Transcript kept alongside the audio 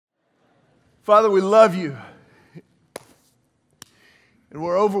Father, we love you, and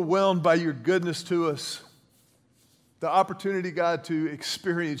we're overwhelmed by your goodness to us. The opportunity, God, to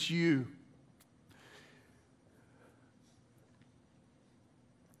experience you,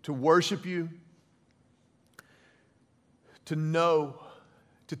 to worship you, to know,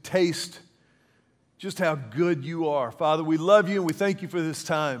 to taste just how good you are. Father, we love you and we thank you for this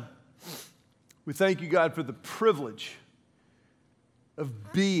time. We thank you, God, for the privilege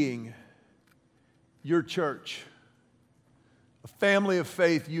of being your church, a family of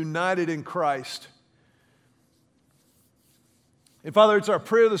faith united in Christ. And Father, it's our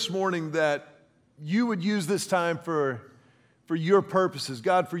prayer this morning that you would use this time for your purposes,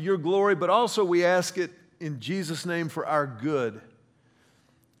 God, for your glory, but also we ask it in Jesus' name for our good.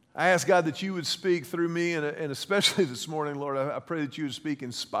 I ask, God, that you would speak through me, and especially this morning, Lord, I pray that you would speak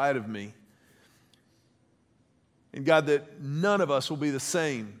in spite of me. And God, that none of us will be the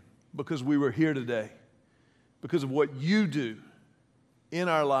same because we were here today, because of what you do in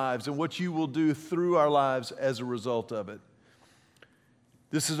our lives and what you will do through our lives as a result of it.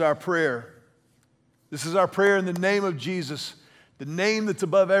 This is our prayer. This is our prayer in the name of Jesus, the name that's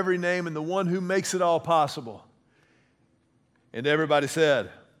above every name and the one who makes it all possible. And everybody said,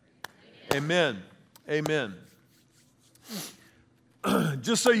 Amen. Amen.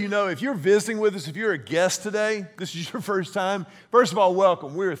 Just so you know, if you're visiting with us, if you're a guest today, this is your first time, first of all,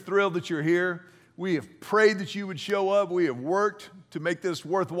 welcome. We're thrilled that you're here. We have prayed that you would show up. We have worked to make this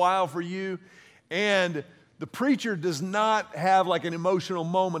worthwhile for you. And the preacher does not have like an emotional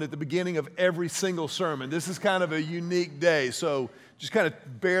moment at the beginning of every single sermon. This is kind of a unique day. So just kind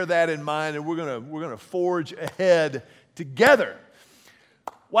of bear that in mind, and we're gonna forge ahead together.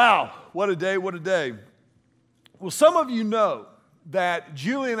 Wow, what a day, what a day. Well, some of you know that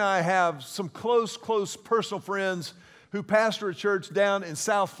Julie and I have some close personal friends who pastor a church down in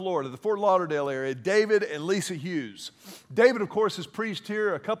South Florida, the Fort Lauderdale area, David and Lisa Hughes. David, of course, has preached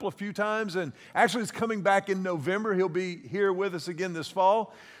here a few times, and actually is coming back in November. He'll be here with us again this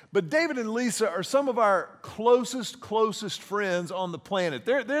fall. But David and Lisa are some of our closest friends on the planet.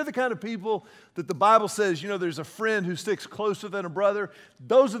 They're the kind of people that the Bible says, you know, there's a friend who sticks closer than a brother.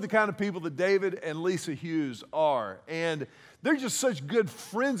 Those are the kind of people that David and Lisa Hughes are. And they're just such good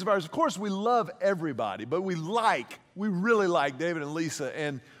friends of ours. Of course, we love everybody, but we really like David and Lisa.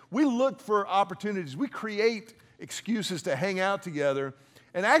 And we look for opportunities. We create excuses to hang out together.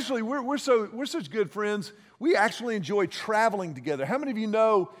 And actually, we're such good friends, we actually enjoy traveling together. How many of you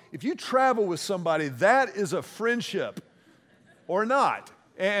know if you travel with somebody, that is a friendship or not?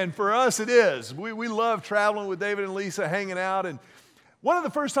 And for us, it is. We love traveling with David and Lisa, hanging out. And one of the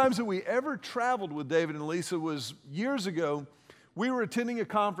first times that we ever traveled with David and Lisa was years ago. We were attending a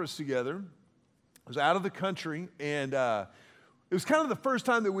conference together. It was out of the country, and it was kind of the first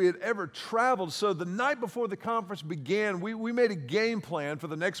time that we had ever traveled. So the night before the conference began, we made a game plan for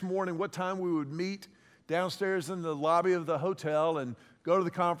the next morning, what time we would meet downstairs in the lobby of the hotel and go to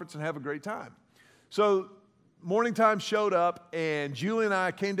the conference and have a great time. So morning time showed up, and Julie and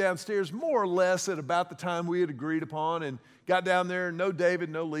I came downstairs more or less at about the time we had agreed upon, and got down there. No David,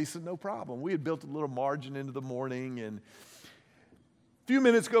 no Lisa, no problem. We had built a little margin into the morning, and a few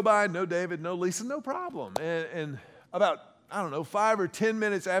minutes go by, no David, no Lisa, no problem. And about, 5 or 10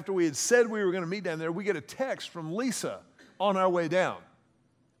 minutes after we had said we were going to meet down there, we get a text from Lisa on our way down.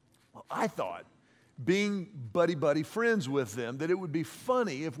 Well, I thought, being buddy friends with them, that it would be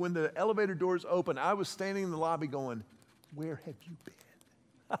funny if when the elevator doors opened, I was standing in the lobby going, "Where have you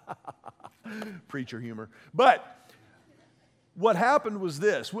been?" Preacher humor. But what happened was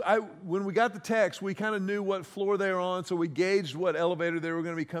this. When we got the text, we kind of knew what floor they were on, so we gauged what elevator they were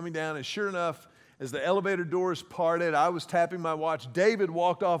going to be coming down. And sure enough, as the elevator doors parted, I was tapping my watch. David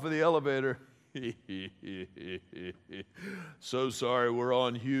walked off of the elevator. So sorry, we're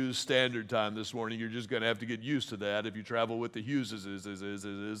on Hughes Standard Time this morning. You're just going to have to get used to that if you travel with the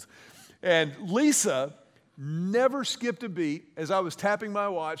Hugheses. And Lisa never skipped a beat. As I was tapping my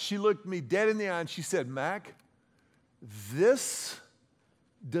watch, she looked me dead in the eye and she said, "Mac, this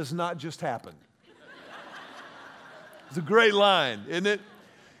does not just happen." It's a great line, isn't it?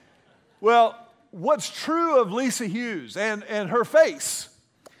 Well, what's true of Lisa Hughes and her face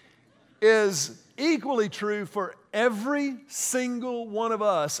is equally true for every single one of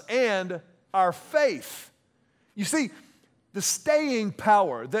us and our faith. You see, the staying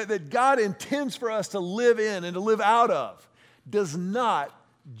power that God intends for us to live in and to live out of does not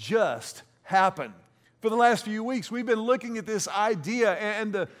just happen. For the last few weeks, we've been looking at this idea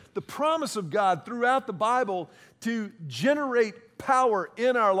and the promise of God throughout the Bible to generate power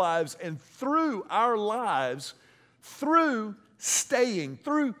in our lives and through our lives, through staying,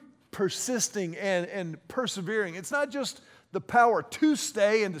 through persisting and persevering. It's not just the power to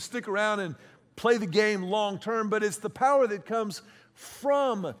stay and to stick around and play the game long term, but it's the power that comes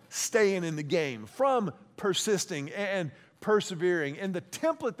from staying in the game, from persisting and persevering. And the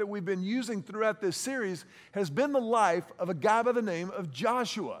template that we've been using throughout this series has been the life of a guy by the name of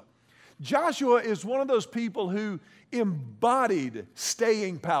Joshua. Joshua is one of those people who embodied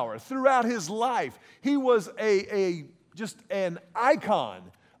staying power throughout his life. He was just an icon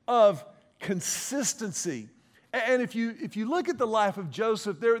of consistency. And if you look at the life of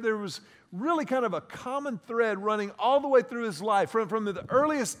Joseph, there was really kind of a common thread running all the way through his life, from the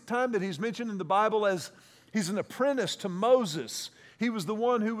earliest time that he's mentioned in the Bible as he's an apprentice to Moses. He was the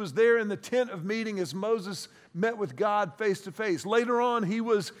one who was there in the tent of meeting as Moses met with God face to face. Later on, he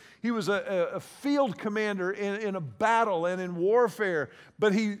was a field commander in a battle and in warfare,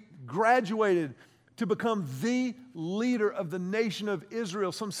 but he graduated to become the leader of the nation of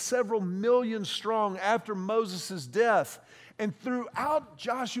Israel, some several million strong after Moses' death. And throughout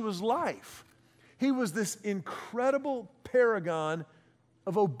Joshua's life, he was this incredible paragon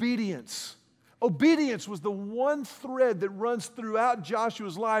of obedience. Obedience was the one thread that runs throughout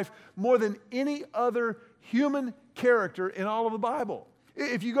Joshua's life more than any other human character in all of the Bible.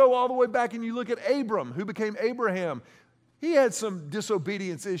 If you go all the way back and you look at Abram, who became Abraham, he had some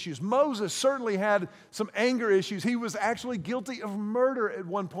disobedience issues. Moses certainly had some anger issues. He was actually guilty of murder at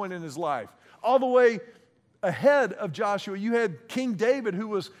one point in his life. All the way ahead of Joshua, you had King David, who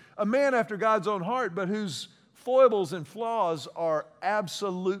was a man after God's own heart, but whose foibles and flaws are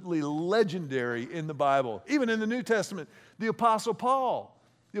absolutely legendary in the Bible. Even in the New Testament, the Apostle Paul.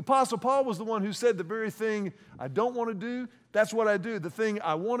 The Apostle Paul was the one who said the very thing I don't want to do, that's what I do. The thing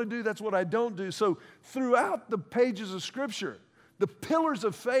I want to do, that's what I don't do. So throughout the pages of Scripture, the pillars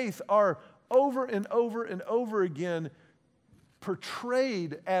of faith are over and over and over again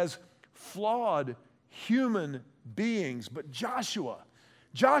portrayed as flawed human beings. But Joshua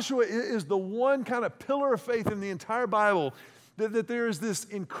is the one kind of pillar of faith in the entire Bible that there is this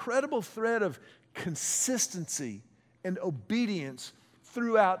incredible thread of consistency and obedience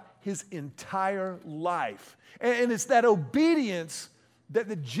throughout his entire life. And it's that obedience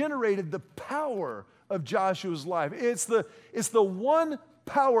that generated the power of Joshua's life. It's the one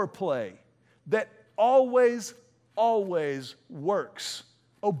power play that always works.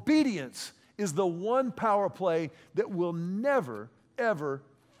 Obedience is the one power play that will never, ever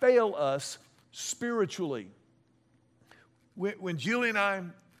fail us spiritually. When Julie and I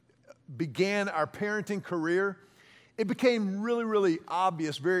began our parenting career, it became really, really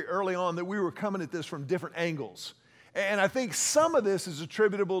obvious very early on that we were coming at this from different angles. And I think some of this is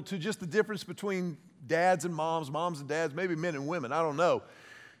attributable to just the difference between dads and moms and dads, maybe men and women, I don't know.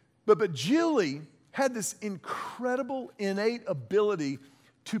 But Julie had this incredible innate ability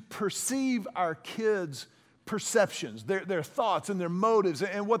to perceive our kids' perceptions, their thoughts and their motives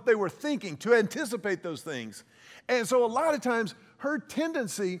and what they were thinking, to anticipate those things. And so a lot of times her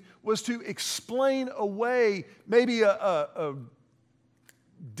tendency was to explain away maybe a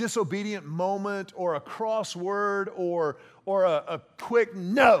disobedient moment or a crossword or a quick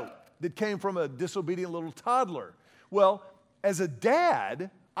no that came from a disobedient little toddler. Well, as a dad,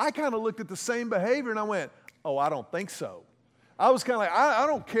 I kind of looked at the same behavior and I went, oh, I don't think so. I was kind of like, I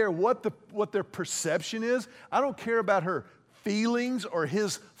don't care what their perception is. I don't care about her feelings or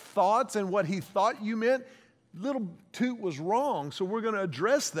his thoughts and what he thought you meant. Little Toot was wrong, so we're going to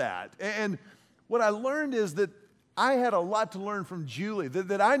address that. And what I learned is that I had a lot to learn from Julie,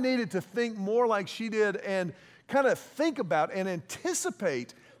 that I needed to think more like she did and kind of think about and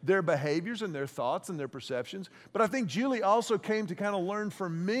anticipate their behaviors and their thoughts and their perceptions. But I think Julie also came to kind of learn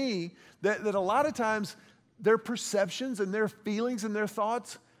from me that a lot of times their perceptions and their feelings and their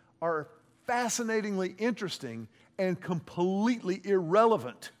thoughts are fascinatingly interesting and completely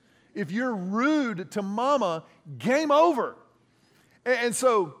irrelevant. If you're rude to mama, game over. And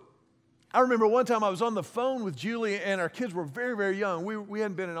so I remember one time I was on the phone with Julie and our kids were very, very young. We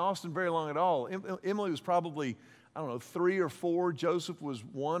hadn't been in Austin very long at all. Emily was probably, 3 or 4. Joseph was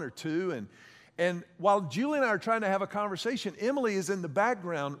 1 or 2. And while Julie and I are trying to have a conversation, Emily is in the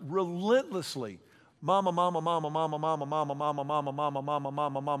background relentlessly. Mama, mama, mama, mama, mama, mama, mama, mama, mama, mama,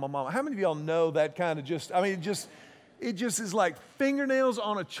 mama, mama, mama. How many of y'all know that kind of it just is like fingernails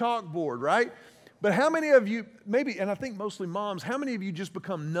on a chalkboard, right? But how many of you, maybe, and I think mostly moms, how many of you just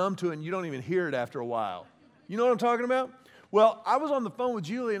become numb to it and you don't even hear it after a while? You know what I'm talking about? Well, I was on the phone with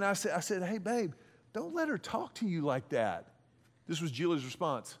Julie and I said, hey, babe, don't let her talk to you like that. This was Julie's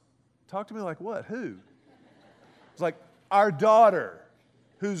response. Talk to me like what? Who? It's like, our daughter.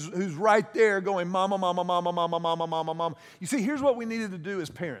 who's right there going, mama, mama, mama, mama, mama, mama, mama. You see, here's what we needed to do as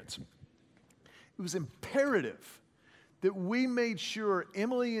parents. It was imperative that we made sure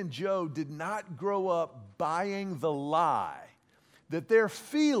Emily and Joe did not grow up buying the lie that their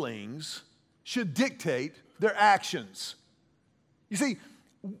feelings should dictate their actions. You see,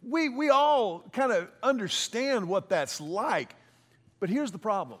 we all kind of understand what that's like, but here's the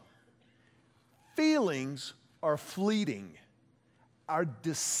problem. Feelings are fleeting. Our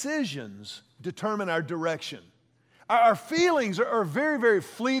decisions determine our direction. Our feelings are very, very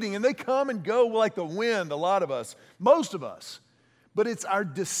fleeting, and they come and go like the wind, a lot of us, most of us. But it's our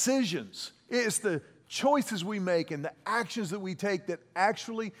decisions. It's the choices we make and the actions that we take that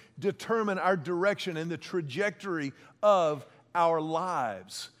actually determine our direction and the trajectory of our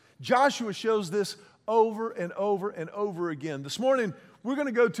lives. Joshua shows this over and over and over again. This morning, we're going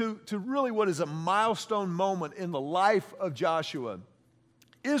to go to really what is a milestone moment in the life of Joshua.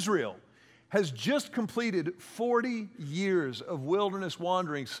 Israel has just completed 40 years of wilderness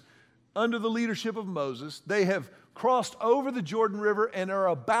wanderings under the leadership of Moses. They have crossed over the Jordan River and are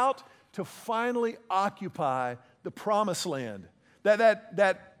about to finally occupy the Promised Land.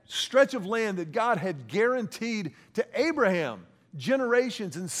 That stretch of land that God had guaranteed to Abraham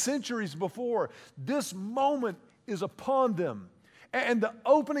generations and centuries before. This moment is upon them. And the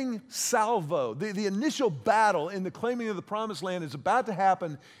opening salvo, the initial battle in the claiming of the Promised Land is about to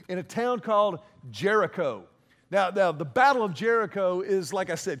happen in a town called Jericho. Now, the Battle of Jericho is, like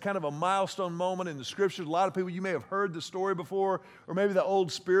I said, kind of a milestone moment in the Scriptures. A lot of people, you may have heard the story before, or maybe the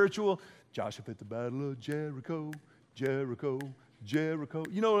old spiritual, Joshua at the Battle of Jericho, Jericho, Jericho.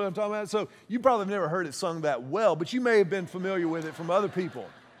 You know what I'm talking about? So you probably have never heard it sung that well, but you may have been familiar with it from other people.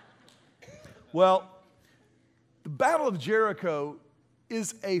 Well, the Battle of Jericho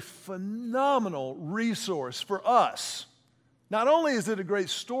is a phenomenal resource for us. Not only is it a great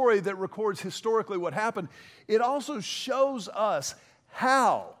story that records historically what happened, it also shows us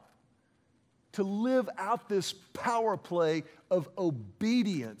how to live out this power play of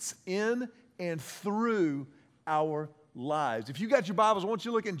obedience in and through our lives. If you got your Bibles, I want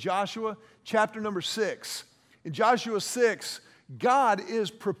you to look in Joshua chapter number 6. In Joshua 6, God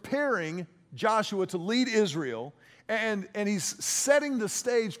is preparing Joshua to lead Israel, and he's setting the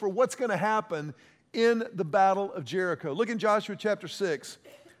stage for what's going to happen in the Battle of Jericho. Look in Joshua chapter 6.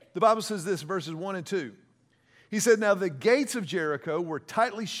 The Bible says this, verses 1 and 2. He said, "Now the gates of Jericho were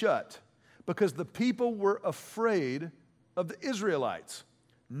tightly shut because the people were afraid of the Israelites.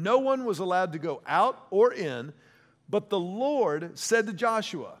 No one was allowed to go out or in, but the Lord said to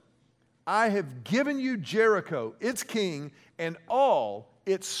Joshua, I have given you Jericho, its king, and all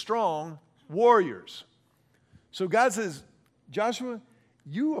its strong warriors." So God says, Joshua,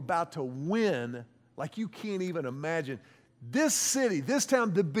 you're about to win like you can't even imagine. This city, this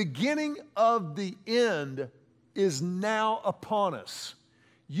town, the beginning of the end is now upon us.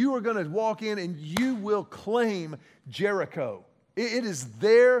 You are going to walk in and you will claim Jericho. It is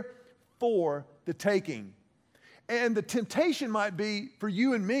there for the taking. And the temptation might be for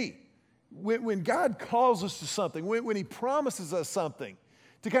you and me, when God calls us to something, when He promises us something,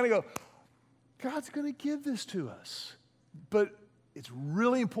 to kind of go, God's going to give this to us. But it's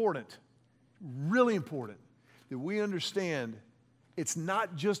really important that we understand it's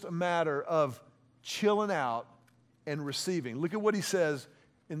not just a matter of chilling out and receiving. Look at what He says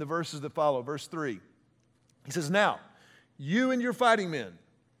in the verses that follow. Verse 3. He says, "Now, you and your fighting men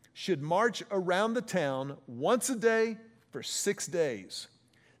should march around the town once a day for 6 days.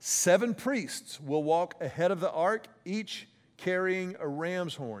 7 priests will walk ahead of the ark, each carrying a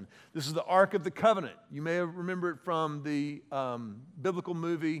ram's horn." This is the Ark of the Covenant. You may have remembered it from the biblical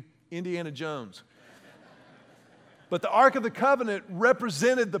movie Indiana Jones. But the Ark of the Covenant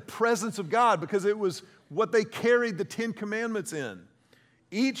represented the presence of God because it was what they carried the 10 Commandments in,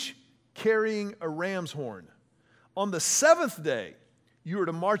 each carrying a ram's horn. On the 7th day, you are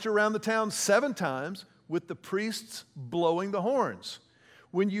to march around the town 7 times with the priests blowing the horns.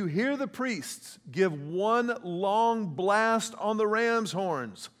 When you hear the priests give one long blast on the ram's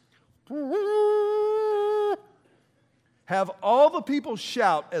horns, have all the people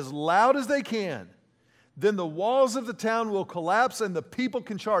shout as loud as they can. Then the walls of the town will collapse and the people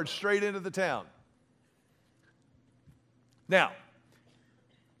can charge straight into the town. Now,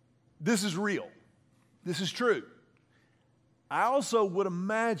 this is real. This is true. I also would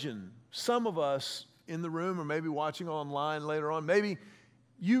imagine some of us in the room or maybe watching online later on, maybe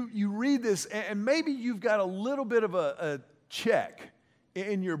you read this and maybe you've got a little bit of a check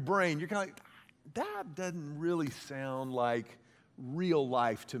in your brain. You're kind of like, that doesn't really sound like real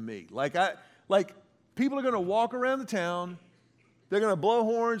life to me. Like people are going to walk around the town They're going to blow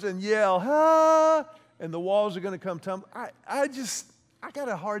horns and yell, "Ha!" And the walls are going to come tumbling. I got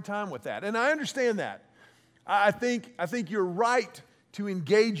a hard time with that. And I understand that. I think you're right to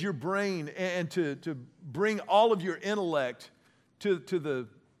engage your brain and to bring all of your intellect to the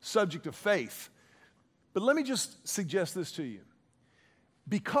subject of faith. But let me just suggest this to you.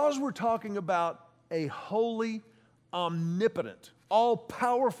 Because we're talking about a holy, omnipotent,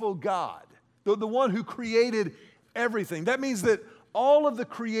 all-powerful God, the one who created everything, that means that all of the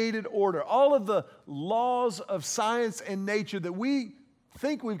created order, all of the laws of science and nature that we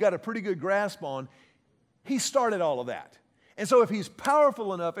think we've got a pretty good grasp on, He started all of that. And so if He's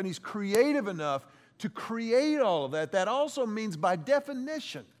powerful enough and He's creative enough to create all of that, that also means by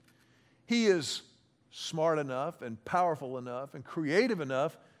definition, He is smart enough and powerful enough and creative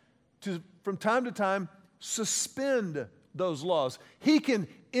enough to, from time to time, suspend those laws. He can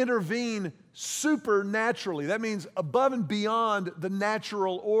intervene supernaturally. That means above and beyond the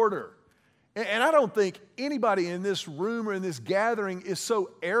natural order. And I don't think anybody in this room or in this gathering is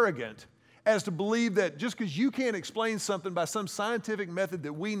so arrogant as to believe that just because you can't explain something by some scientific method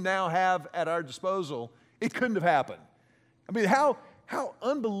that we now have at our disposal, it couldn't have happened. I mean, how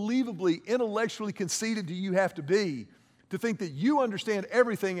unbelievably intellectually conceited do you have to be to think that you understand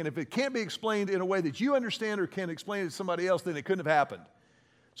everything, and if it can't be explained in a way that you understand or can explain it to somebody else, then it couldn't have happened.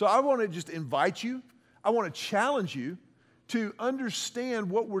 So I want to just invite you, I want to challenge you to understand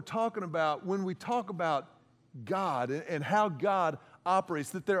what we're talking about when we talk about God and how God operates,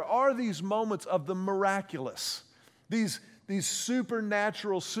 that there are these moments of the miraculous, these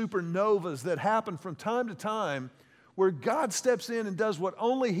supernatural supernovas that happen from time to time where God steps in and does what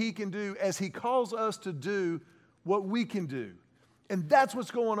only He can do as He calls us to do what we can do. And that's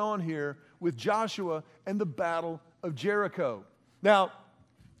what's going on here with Joshua and the Battle of Jericho. Now,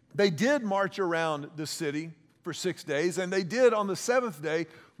 they did march around the city for 6 days, and they did on the seventh day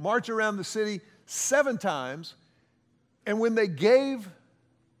march around the city 7 times. And when they gave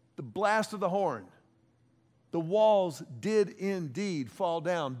the blast of the horn, the walls did indeed fall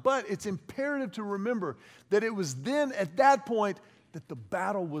down. But it's imperative to remember that it was then at that point that the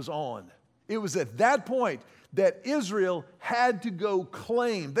battle was on. It was at that point that Israel had to go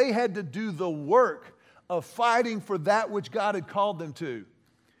claim. They had to do the work of fighting for that which God had called them to.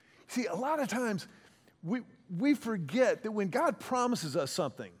 See, a lot of times we forget that when God promises us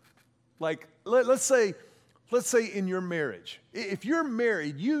something, like let's say in your marriage, if you're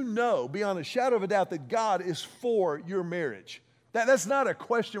married, you know beyond a shadow of a doubt that God is for your marriage. That's not a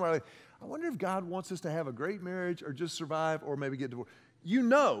question where I wonder if God wants us to have a great marriage or just survive or maybe get divorced. You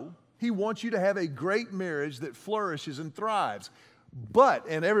know He wants you to have a great marriage that flourishes and thrives. But,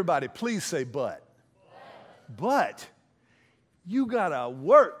 and everybody please say but you gotta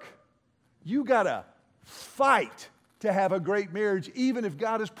work. You gotta fight to have a great marriage even if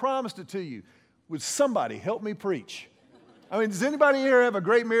God has promised it to you. Would somebody help me preach? I mean, does anybody here have a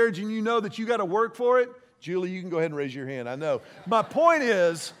great marriage and you know that you got to work for it? Julie, you can go ahead and raise your hand. I know. My point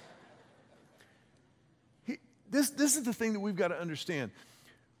is, this is the thing that we've got to understand.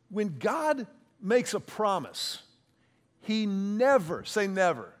 When God makes a promise, He never, say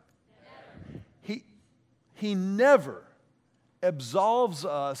never. He never absolves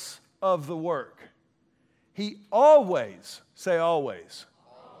us of the work. He always, say always.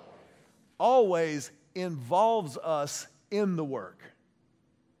 Always involves us in the work.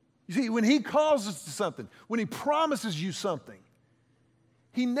 You see, when He calls us to something, when He promises you something,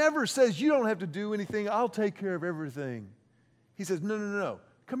 He never says, you don't have to do anything, I'll take care of everything. He says, no,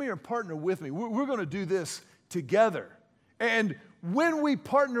 come here and partner with me. We're going to do this together. And when we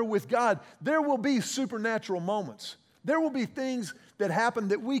partner with God, there will be supernatural moments. There will be things that happen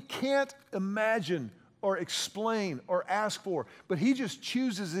that we can't imagine or explain or ask for, but He just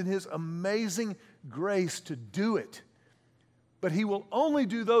chooses in His amazing grace to do it. But He will only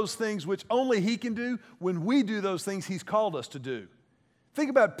do those things which only He can do when we do those things He's called us to do. Think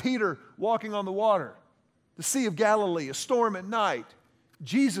about Peter walking on the water, the Sea of Galilee, a storm at night,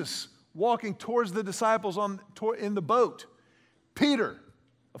 Jesus walking towards the disciples in the boat. Peter,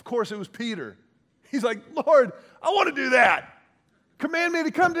 of course it was Peter. He's like, Lord, I want to do that. Command me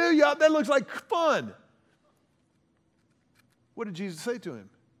to come to you. That looks like fun. What did Jesus say to him?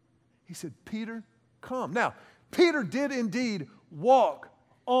 He said, Peter, come. Now, Peter did indeed walk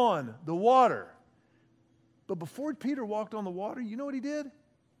on the water. But before Peter walked on the water, you know what he did?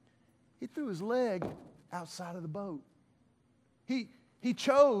 He threw his leg outside of the boat. He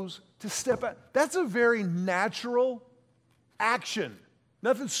chose to step out. That's a very natural action.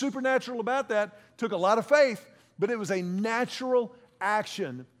 Nothing supernatural about that. Took a lot of faith, but it was a natural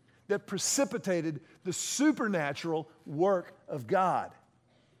action that precipitated the supernatural work of God.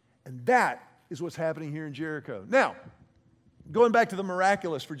 And that is what's happening here in Jericho. Now, going back to the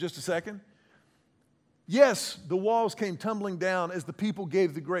miraculous for just a second. Yes, the walls came tumbling down as the people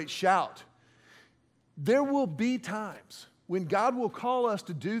gave the great shout. There will be times when God will call us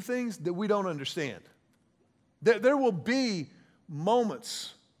to do things that we don't understand. There will be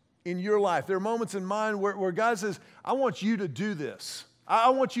moments in your life. There are moments in mine where God says, I want you to do this.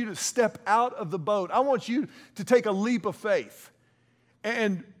 I want you to step out of the boat. I want you to take a leap of faith.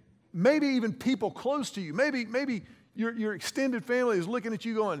 And maybe even people close to you, maybe your extended family is looking at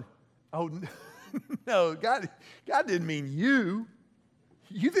you going, oh, no, God didn't mean you.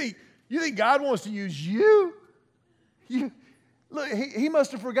 You think God wants to use you? Look, he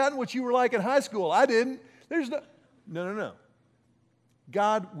must have forgotten what you were like in high school. I didn't. There's no.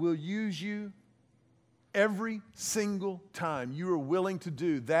 God will use you every single time you are willing to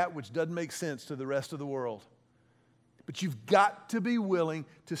do that which doesn't make sense to the rest of the world. But you've got to be willing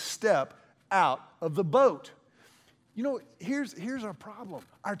to step out of the boat. You know, here's our problem,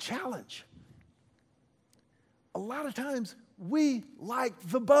 our challenge. A lot of times we like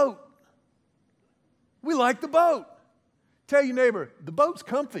the boat. We like the boat. Tell your neighbor, the boat's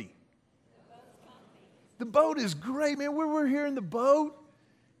comfy. The boat is great, man. We're here in the boat,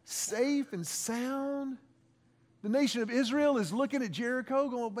 safe and sound. The nation of Israel is looking at Jericho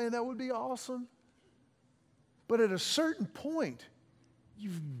going, man, that would be awesome. But at a certain point,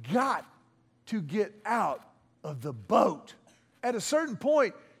 you've got to get out of the boat. At a certain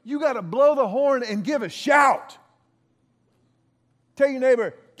point, you got to blow the horn and give a shout. Tell your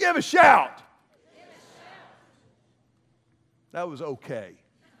neighbor, give a shout. Give a shout. That was okay.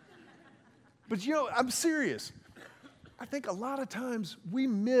 But you know, I'm serious. I think a lot of times we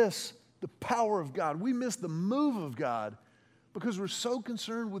miss the power of God. We miss the move of God because we're so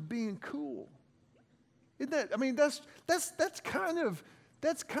concerned with being cool. Isn't that? I mean, that's kind of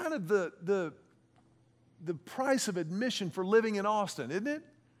the price of admission for living in Austin, isn't it?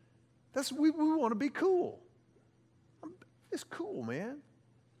 We want to be cool. It's cool, man.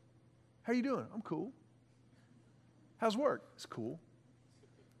 How you doing? I'm cool. How's work? It's cool.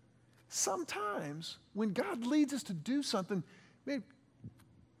 Sometimes when God leads us to do something, man,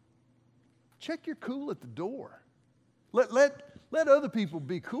 check your cool at the door. Let other people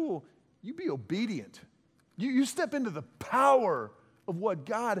be cool. You be obedient. You step into the power of what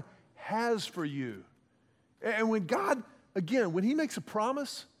God has for you. And when God, again, when He makes a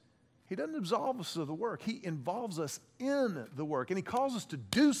promise, He doesn't absolve us of the work. He involves us in the work. And He calls us to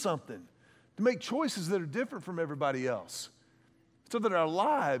do something, to make choices that are different from everybody else, so that our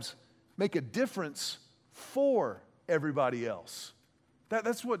lives make a difference for everybody else.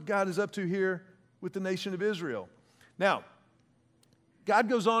 That's what God is up to here with the nation of Israel. Now, God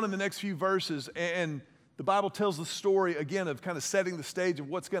goes on in the next few verses, and the Bible tells the story, again, of kind of setting the stage of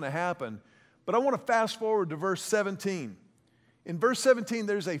what's going to happen. But I want to fast forward to verse 17. In verse 17,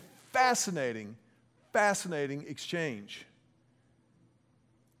 there's a fascinating exchange.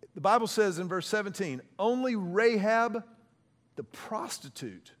 The Bible says in verse 17, only Rahab, the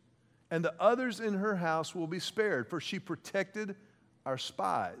prostitute, and the others in her house will be spared, for she protected our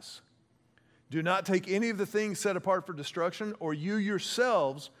spies. Do not take any of the things set apart for destruction, or you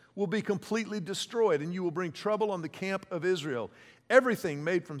yourselves will be completely destroyed, and you will bring trouble on the camp of Israel. Everything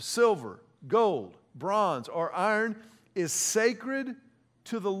made from silver, gold, bronze, or iron is sacred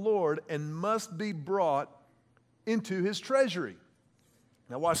to the Lord and must be brought into His treasury.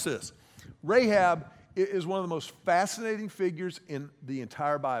 Now watch this. Rahab is one of the most fascinating figures in the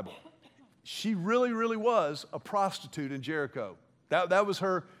entire Bible. She really, really was a prostitute in Jericho. That was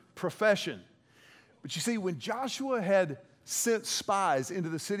her profession. But you see, when Joshua had sent spies into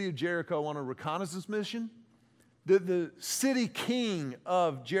the city of Jericho on a reconnaissance mission, the city king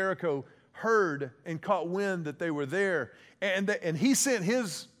of Jericho heard and caught wind that they were there. And he sent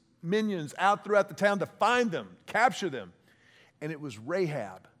his minions out throughout the town to find them, capture them. And it was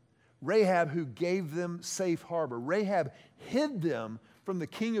Rahab who gave them safe harbor. Rahab hid them from the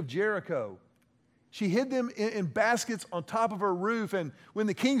king of Jericho. She hid them in baskets on top of her roof, and when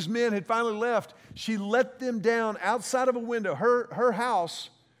the king's men had finally left, she let them down outside of a window. Her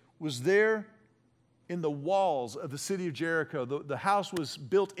house was there in the walls of the city of Jericho. The house was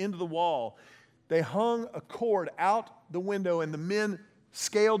built into the wall. They hung a cord out the window, and the men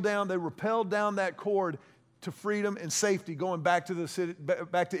scaled down, they rappelled down that cord to freedom and safety, going back to the city,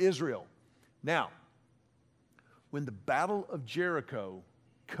 back to Israel. Now, when the Battle of Jericho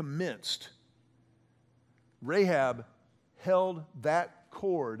commenced, Rahab held that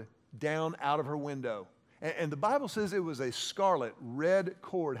cord down out of her window. And the Bible says it was a scarlet red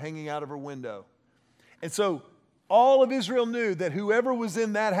cord hanging out of her window. And so all of Israel knew that whoever was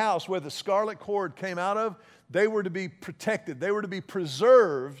in that house where the scarlet cord came out of, they were to be protected. They were to be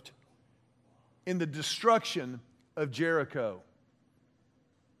preserved in the destruction of Jericho.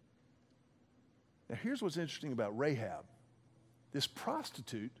 Now here's what's interesting about Rahab, this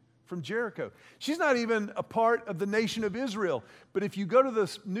prostitute from Jericho. She's not even a part of the nation of Israel. But if you go to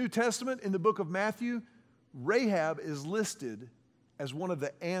the New Testament in the book of Matthew, Rahab is listed as one of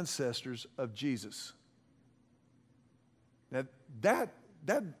the ancestors of Jesus. Now that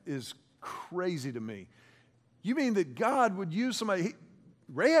is crazy to me. You mean that God would use somebody?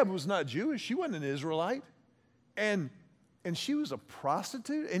 Rahab was not Jewish. She wasn't an Israelite. And she was a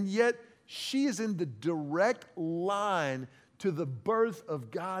prostitute. And yet she is in the direct line to the birth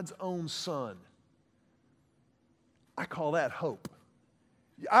of God's own son. I call that hope.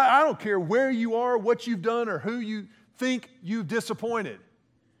 I don't care where you are, what you've done, or who you think you've disappointed.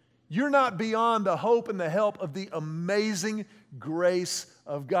 You're not beyond the hope and the help of the amazing grace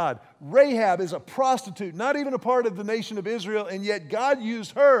of God. Rahab is a prostitute, not even a part of the nation of Israel, and yet God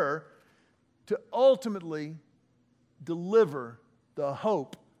used her to ultimately deliver the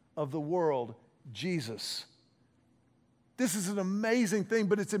hope of the world, Jesus. This is an amazing thing,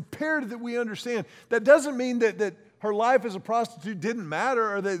 but it's imperative that we understand. That doesn't mean that her life as a prostitute didn't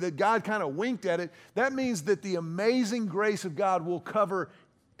matter or that God kind of winked at it. That means that the amazing grace of God will cover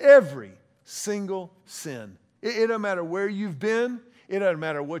every single sin. It doesn't matter where you've been. It doesn't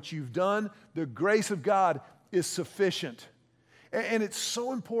matter what you've done. The grace of God is sufficient. And it's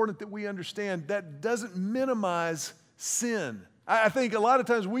so important that we understand that doesn't minimize sin. I think a lot of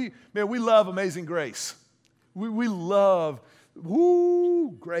times we love amazing grace. We love,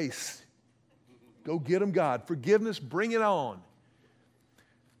 grace. Go get them, God. Forgiveness, bring it on.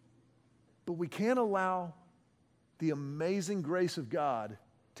 But we can't allow the amazing grace of God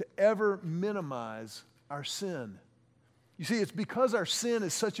to ever minimize our sin. You see, it's because our sin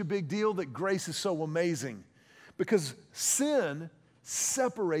is such a big deal that grace is so amazing. Because sin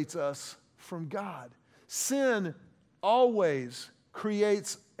separates us from God. Sin always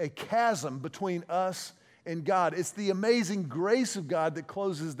creates a chasm between us and God. It's the amazing grace of God that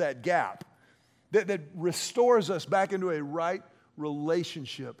closes that gap, that restores us back into a right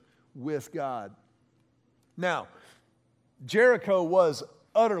relationship with God. Now, Jericho was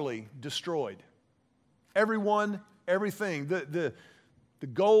utterly destroyed. Everyone, everything, the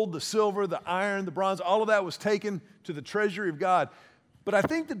gold, the silver, the iron, the bronze, all of that was taken to the treasury of God. But I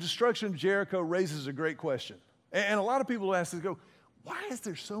think the destruction of Jericho raises a great question. And a lot of people ask this, why is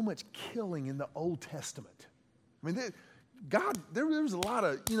there so much killing in the Old Testament? I mean, there was a lot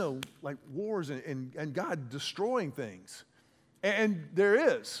of, like wars and God destroying things. And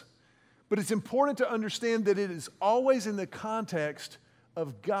there is. But it's important to understand that it is always in the context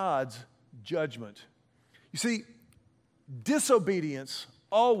of God's judgment. You see, disobedience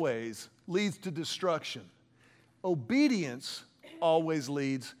always leads to destruction. Obedience always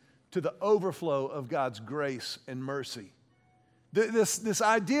leads to the overflow of God's grace and mercy. This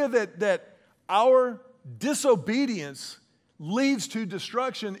idea that our disobedience leads to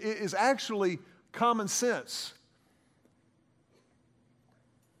destruction is actually common sense.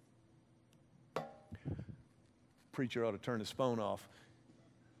 Preacher ought to turn his phone off.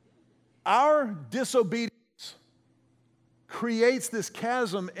 Our disobedience creates this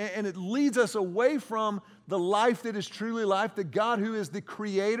chasm, and it leads us away from the life that is truly life, the God who is the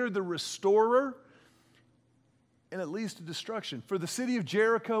creator, the restorer, and it leads to destruction. For the city of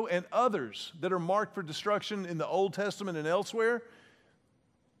Jericho and others that are marked for destruction in the Old Testament and elsewhere,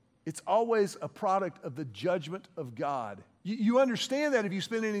 it's always a product of the judgment of God. You understand that if you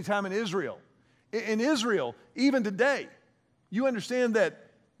spend any time in Israel. In Israel, even today, you understand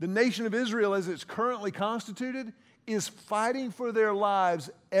that the nation of Israel, as it's currently constituted, is fighting for their lives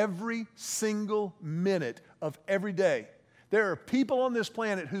every single minute of every day. There are people on this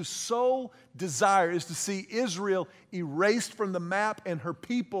planet whose sole desire is to see Israel erased from the map and her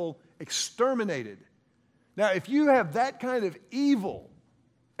people exterminated. Now, if you have that kind of evil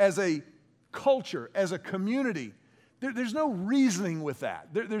as a culture, as a community, there's no reasoning with that.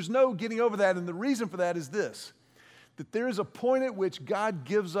 There's no getting over that. And the reason for that is this, that there is a point at which God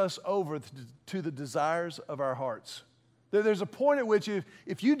gives us over to the desires of our hearts. There's a point at which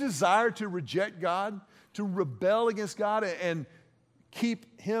if you desire to reject God, to rebel against God and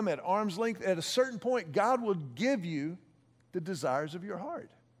keep Him at arm's length, at a certain point, God will give you the desires of your heart.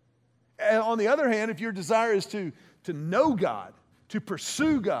 And on the other hand, if your desire is to know God, to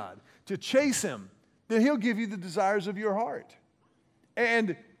pursue God, to chase Him, then He'll give you the desires of your heart.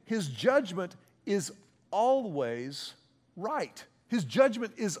 And His judgment is always right. His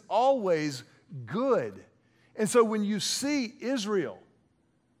judgment is always good. And so when you see Israel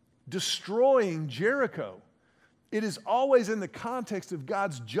destroying Jericho, it is always in the context of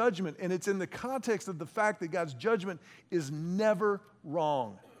God's judgment, and it's in the context of the fact that God's judgment is never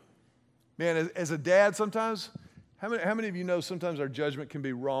wrong. Man, as a dad sometimes, how many of you know sometimes our judgment can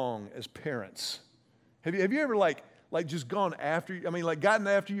be wrong as parents? Have you ever like just gone after, gotten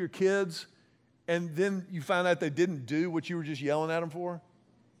after your kids, and then you find out they didn't do what you were just yelling at them for?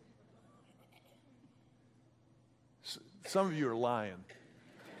 Some of you are lying.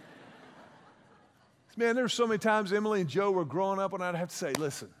 Man, there were so many times Emily and Joe were growing up when I'd have to say,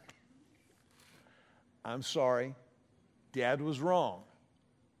 listen, I'm sorry, Dad was wrong.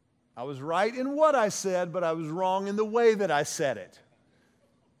 I was right in what I said, but I was wrong in the way that I said it.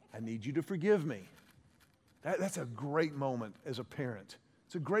 I need you to forgive me. That's a great moment as a parent.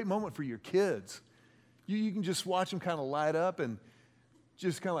 It's a great moment for your kids. You can just watch them kind of light up and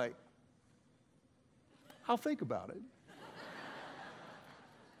just kind of like, I'll think about it.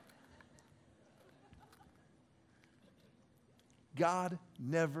 God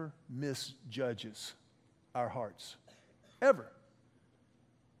never misjudges our hearts, ever.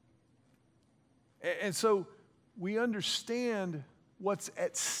 And so we understand what's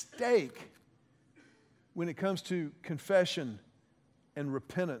at stake when it comes to confession and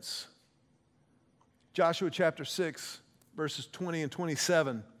repentance. Joshua chapter 6, verses 20 and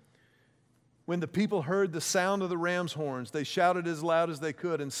 27. When the people heard the sound of the ram's horns, they shouted as loud as they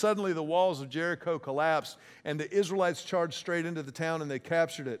could, and suddenly the walls of Jericho collapsed, and the Israelites charged straight into the town, and they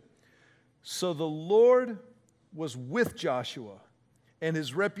captured it. So the Lord was with Joshua, and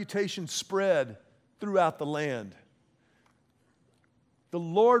his reputation spread throughout the land. The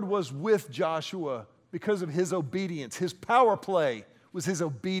Lord was with Joshua because of his obedience. His power play was his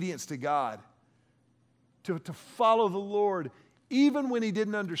obedience to God, to follow the Lord even when he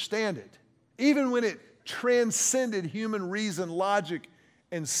didn't understand it. Even when it transcended human reason, logic,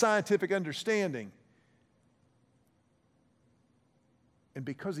 and scientific understanding. And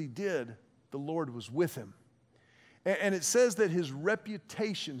because he did, the Lord was with him. And it says that his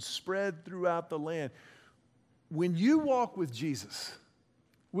reputation spread throughout the land. When you walk with Jesus,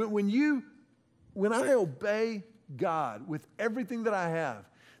 when I obey God with everything that I have,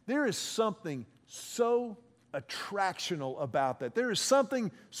 there is something so attractional about that. There is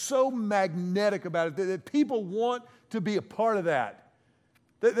something so magnetic about it that people want to be a part of that.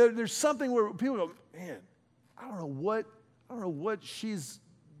 There's something where people go, man, I don't know what she's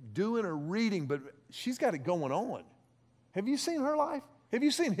doing or reading, but she's got it going on. Have you seen her life? Have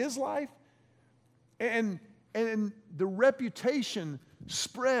you seen his life? And the reputation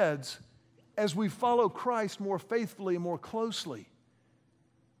spreads as we follow Christ more faithfully and more closely.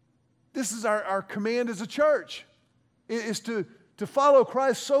 This is our command as a church, is to follow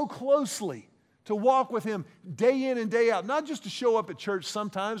Christ so closely, to walk with him day in and day out, not just to show up at church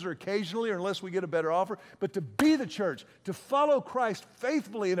sometimes or occasionally or unless we get a better offer, but to be the church, to follow Christ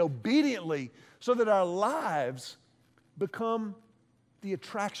faithfully and obediently so that our lives become the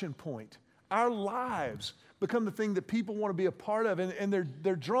attraction point. Our lives become the thing that people want to be a part of, and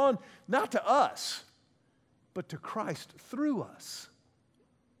they're drawn not to us, but to Christ through us.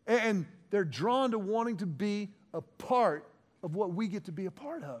 And they're drawn to wanting to be a part of what we get to be a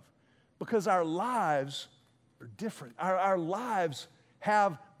part of because our lives are different. Our lives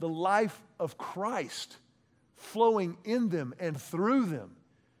have the life of Christ flowing in them and through them.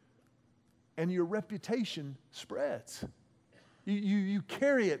 And your reputation spreads. You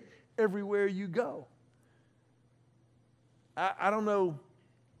carry it everywhere you go. I don't know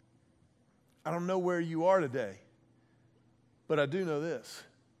where you are today, but I do know this.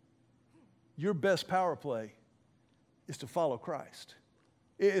 Your best power play is to follow Christ.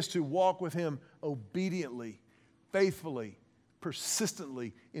 It is to walk with him obediently, faithfully,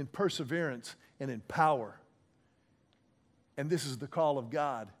 persistently, in perseverance and in power. And this is the call of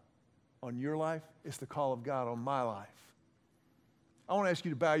God on your life. It's the call of God on my life. I want to ask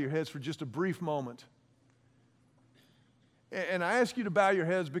you to bow your heads for just a brief moment. And I ask you to bow your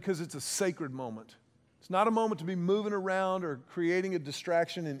heads because it's a sacred moment. It's not a moment to be moving around or creating a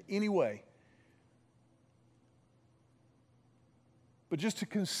distraction in any way. But just to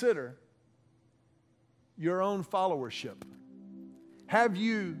consider your own followership. Have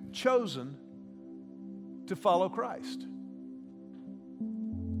you chosen to follow Christ?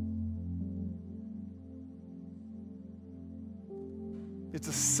 It's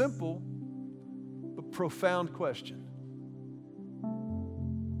a simple but profound question.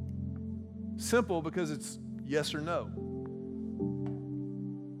 Simple because it's yes or no.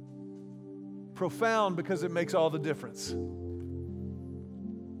 profound because it makes all the difference.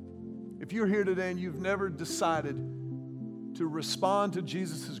 If you're here today and you've never decided to respond to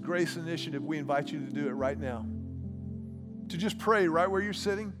Jesus' grace initiative, we invite you to do it right now. To just pray right where you're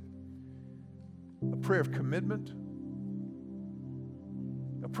sitting, a prayer of commitment,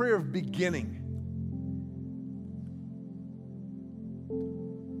 a prayer of beginning.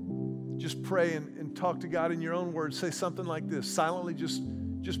 Just pray and talk to God in your own words. Say something like this. Silently, just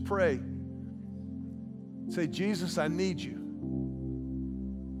pray. Say, Jesus, I need you.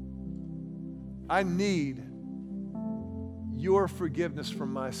 I need your forgiveness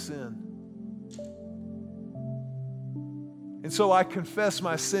from my sin. And so I confess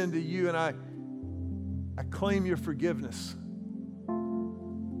my sin to you, and I claim your forgiveness.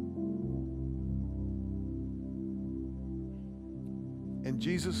 And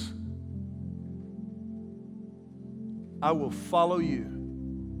Jesus, I will follow you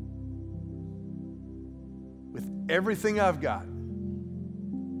with everything I've got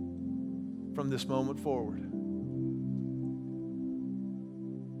from this moment forward.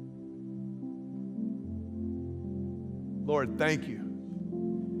 Lord, thank you.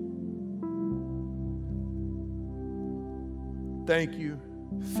 Thank you.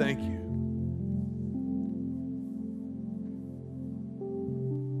 Thank you.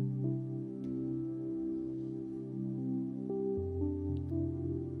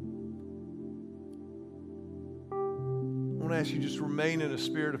 I want to ask you just remain in a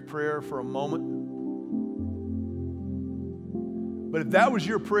spirit of prayer for a moment. But if that was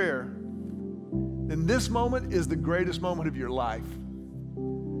your prayer, then this moment is the greatest moment of your life.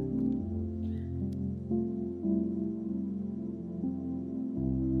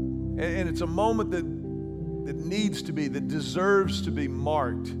 And it's a moment that needs to be, that deserves to be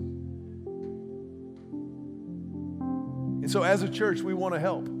marked. And so as a church, we want to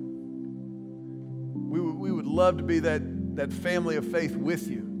help. We would love to be that family of faith with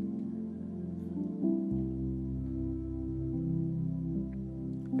you.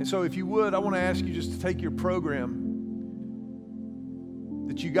 And so if you would, I want to ask you just to take your program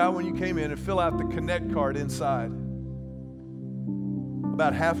that you got when you came in and fill out the Connect card inside.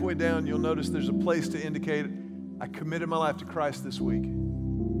 About halfway down, you'll notice there's a place to indicate, I committed my life to Christ this week.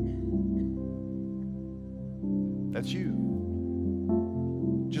 That's you.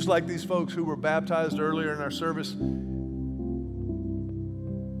 Just like these folks who were baptized earlier in our service,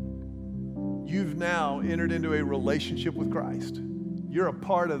 you've now entered into a relationship with Christ. You're a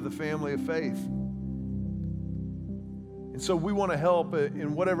part of the family of faith. And so we want to help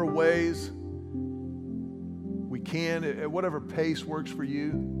in whatever ways we can, at whatever pace works for you.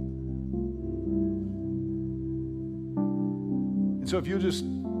 And so if you'll just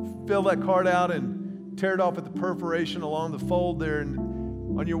fill that card out and tear it off at the perforation along the fold there, and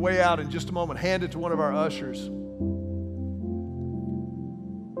on your way out in just a moment, hand it to one of our ushers.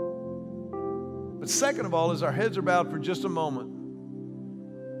 But second of all, as our heads are bowed for just a moment,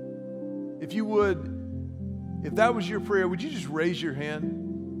 if you would, if that was your prayer, would you just raise your hand?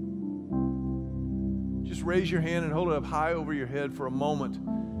 Just raise your hand and hold it up high over your head for a moment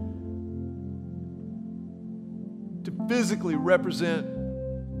to physically represent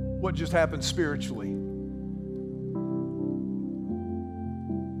what just happened spiritually.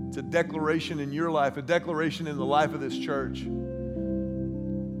 It's a declaration in your life, a declaration in the life of this church.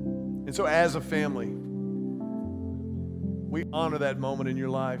 And so as a family, we honor that moment in your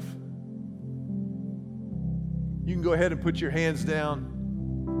life. You can go ahead and put your hands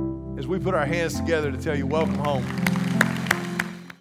down as we put our hands together to tell you, welcome home.